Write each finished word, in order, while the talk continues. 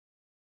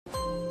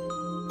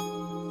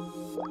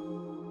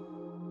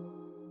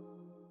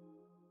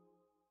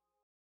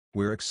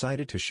We're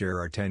excited to share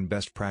our 10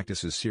 best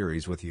practices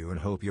series with you and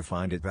hope you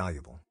find it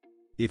valuable.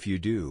 If you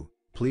do,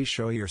 please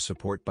show your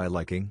support by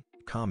liking,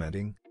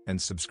 commenting, and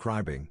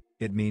subscribing.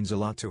 It means a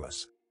lot to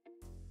us.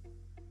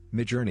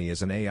 Midjourney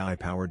is an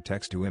AI-powered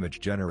text-to-image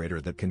generator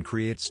that can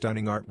create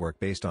stunning artwork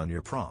based on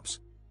your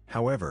prompts.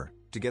 However,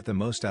 to get the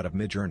most out of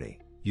Midjourney,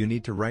 you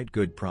need to write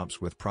good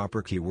prompts with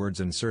proper keywords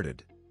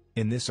inserted.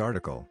 In this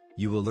article,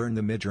 you will learn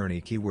the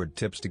Midjourney keyword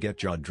tips to get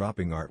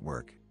jaw-dropping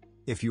artwork.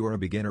 If you are a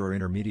beginner or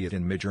intermediate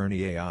in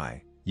Midjourney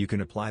AI, you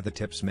can apply the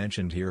tips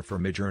mentioned here for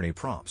Midjourney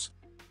prompts.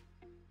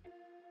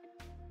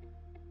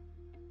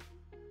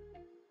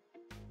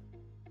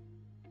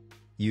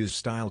 Use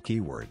style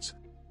keywords.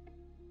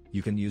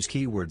 You can use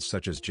keywords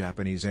such as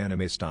Japanese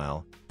anime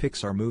style,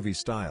 Pixar movie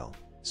style,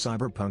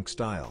 cyberpunk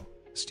style,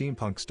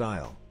 steampunk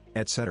style,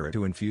 etc.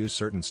 to infuse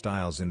certain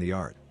styles in the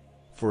art.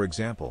 For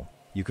example,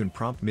 you can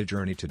prompt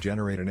Midjourney to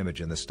generate an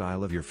image in the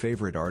style of your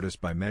favorite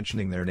artist by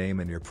mentioning their name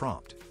in your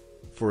prompt.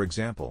 For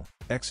example,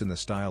 X in the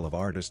style of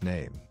artist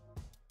name.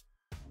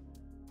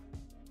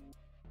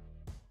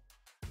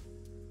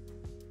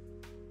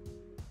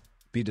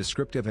 Be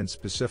descriptive and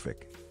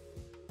specific.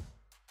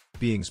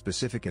 Being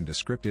specific and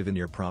descriptive in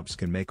your prompts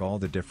can make all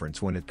the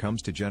difference when it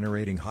comes to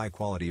generating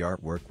high-quality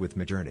artwork with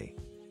Midjourney.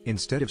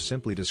 Instead of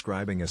simply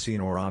describing a scene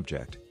or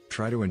object,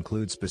 try to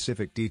include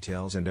specific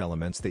details and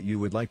elements that you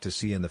would like to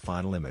see in the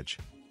final image.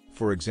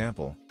 For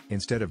example,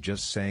 instead of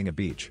just saying a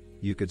beach,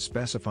 you could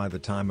specify the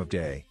time of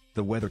day,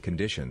 the weather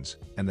conditions,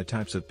 and the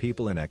types of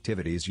people and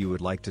activities you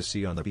would like to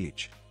see on the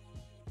beach.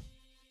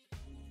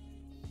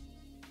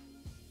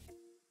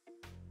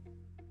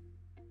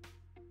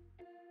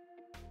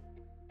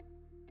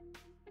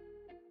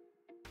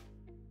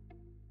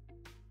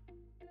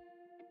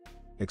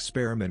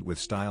 Experiment with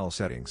style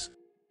settings.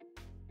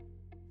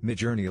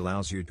 Midjourney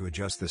allows you to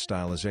adjust the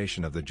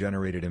stylization of the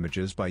generated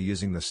images by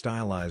using the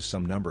Stylize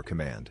Some Number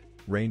command,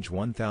 range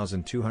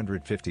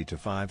 1250 to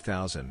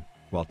 5000,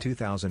 while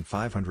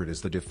 2500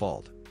 is the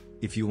default.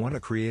 If you want to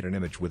create an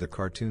image with a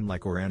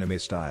cartoon-like or anime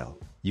style,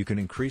 you can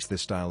increase the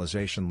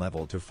stylization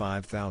level to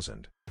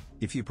 5000.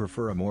 If you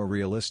prefer a more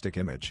realistic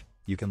image,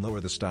 you can lower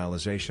the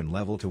stylization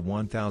level to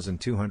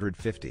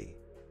 1250.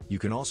 You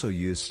can also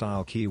use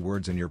style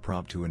keywords in your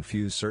prompt to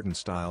infuse certain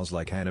styles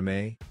like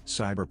anime,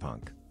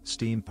 cyberpunk,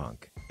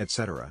 steampunk,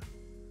 etc.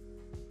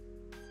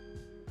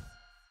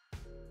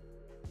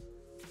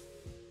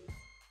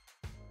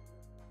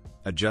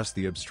 Adjust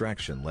the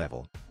abstraction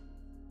level.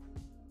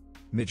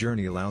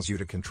 Midjourney allows you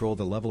to control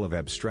the level of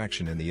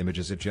abstraction in the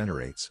images it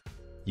generates.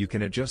 You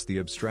can adjust the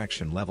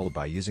abstraction level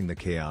by using the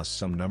chaos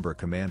some number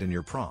command in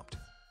your prompt.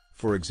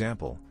 For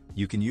example,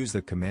 you can use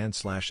the command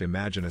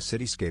 /imagine a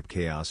cityscape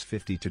chaos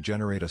 50 to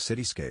generate a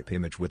cityscape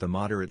image with a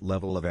moderate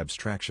level of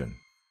abstraction.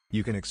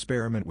 You can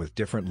experiment with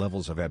different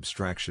levels of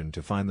abstraction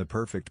to find the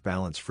perfect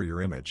balance for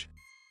your image.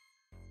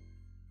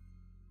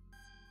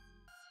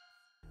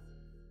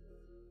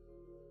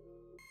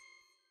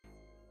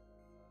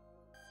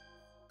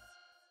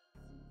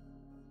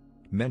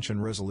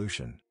 Mention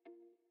resolution.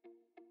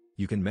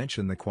 You can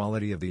mention the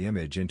quality of the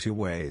image in two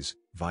ways,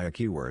 via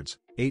keywords,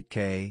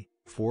 8K,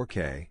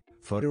 4K,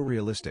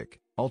 photorealistic,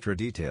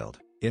 ultra-detailed,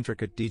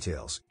 intricate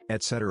details,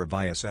 etc.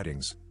 via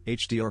settings,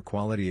 HDR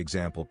quality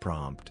example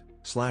prompt,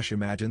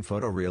 /imagine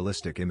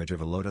photorealistic image of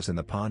a lotus in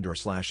the pond or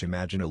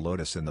 /imagine a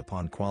lotus in the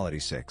pond quality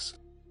 6.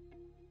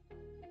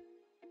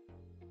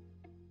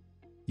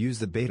 Use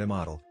the beta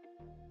model.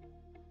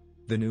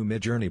 The new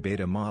Midjourney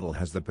beta model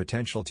has the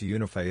potential to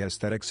unify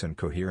aesthetics and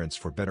coherence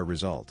for better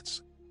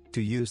results.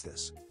 To use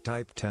this,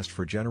 type test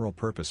for general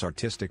purpose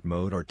artistic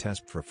mode or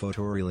test for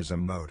photorealism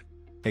mode.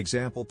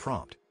 Example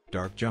prompt,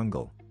 dark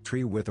jungle,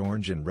 tree with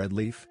orange and red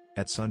leaf,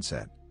 at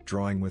sunset,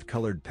 drawing with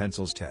colored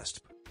pencils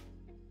test.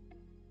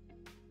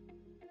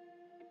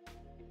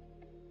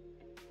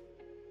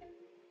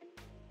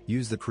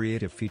 Use the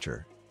creative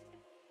feature.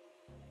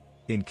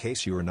 In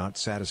case you are not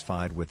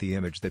satisfied with the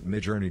image that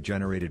Midjourney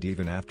generated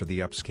even after the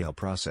upscale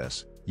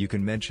process, you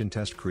can mention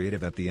test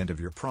creative at the end of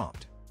your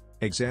prompt.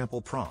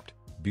 Example prompt,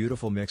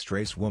 beautiful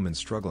mixed-race woman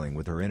struggling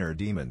with her inner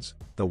demons,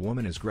 the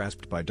woman is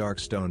grasped by dark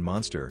stone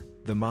monster,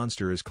 the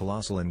monster is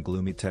colossal and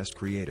gloomy test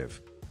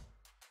creative.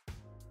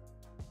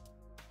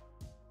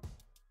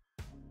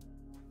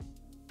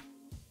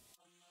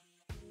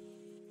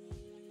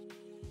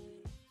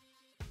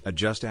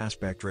 Adjust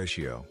aspect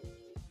ratio.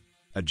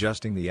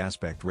 Adjusting the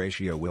aspect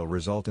ratio will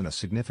result in a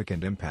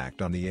significant impact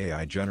on the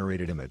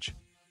AI-generated image.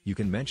 You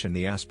can mention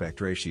the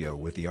aspect ratio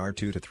with the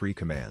R2:3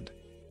 command.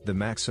 The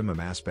maximum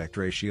aspect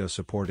ratio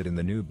supported in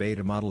the new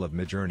beta model of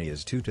Midjourney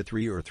is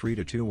 2:3 or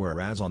 3:2,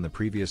 whereas on the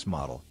previous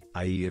model,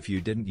 i.e. if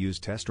you didn't use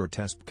test or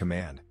test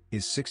command,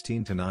 is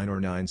 16:9 or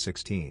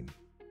 9:16.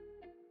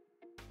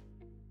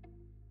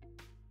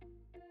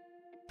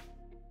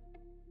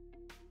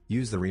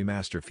 Use the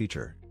remaster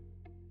feature.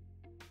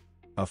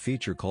 A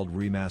feature called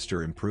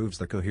Remaster improves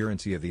the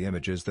coherency of the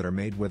images that are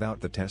made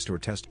without the test or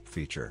test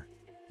feature.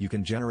 You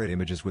can generate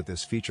images with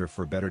this feature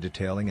for better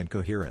detailing and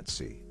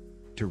coherency.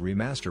 To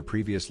remaster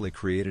previously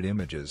created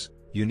images,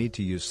 you need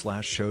to use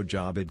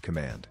 /showJobId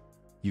command.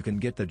 you can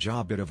get the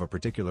job bit of a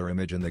particular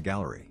image in the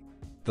gallery.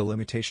 The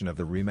limitation of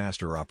the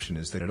remaster option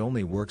is that it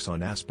only works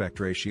on aspect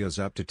ratios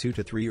up to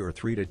 2:3 or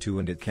 3:2,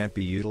 and it can't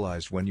be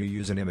utilized when you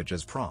use an image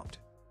as prompt.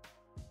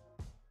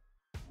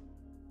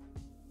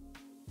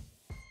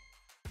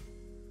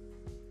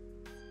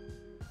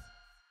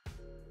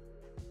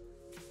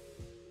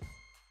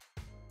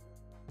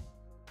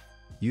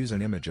 Use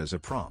an image as a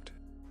prompt.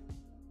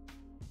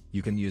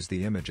 You can use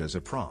the image as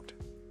a prompt.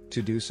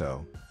 To do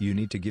so, you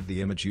need to give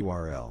the image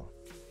URL.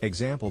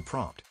 Example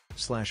prompt,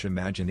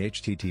 /imagine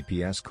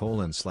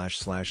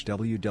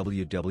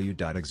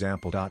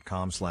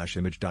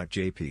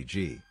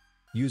https://www.example.com/image.jpg.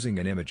 Using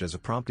an image as a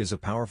prompt is a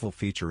powerful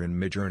feature in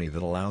Midjourney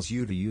that allows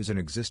you to use an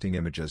existing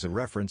image as a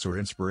reference or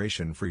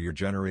inspiration for your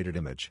generated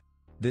image.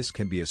 This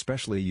can be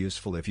especially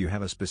useful if you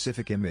have a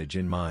specific image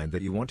in mind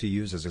that you want to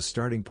use as a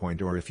starting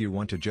point, or if you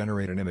want to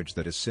generate an image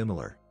that is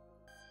similar.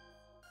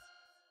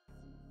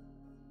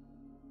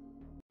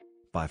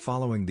 By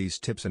following these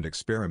tips and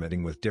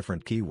experimenting with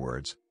different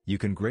keywords, you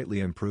can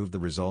greatly improve the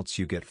results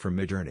you get from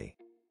Midjourney.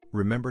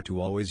 Remember to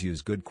always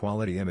use good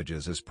quality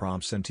images as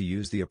prompts and to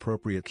use the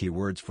appropriate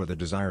keywords for the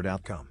desired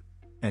outcome.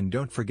 And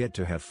don't forget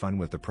to have fun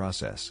with the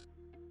process.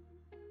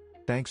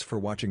 Thanks for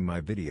watching my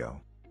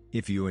video.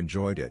 If you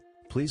enjoyed it,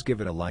 please give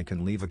it a like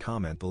and leave a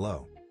comment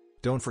below.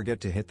 Don't forget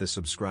to hit the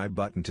subscribe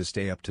button to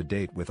stay up to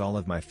date with all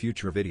of my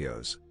future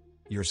videos.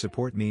 Your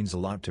support means a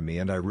lot to me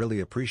and I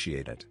really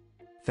appreciate it.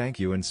 Thank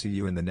you and see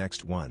you in the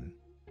next one.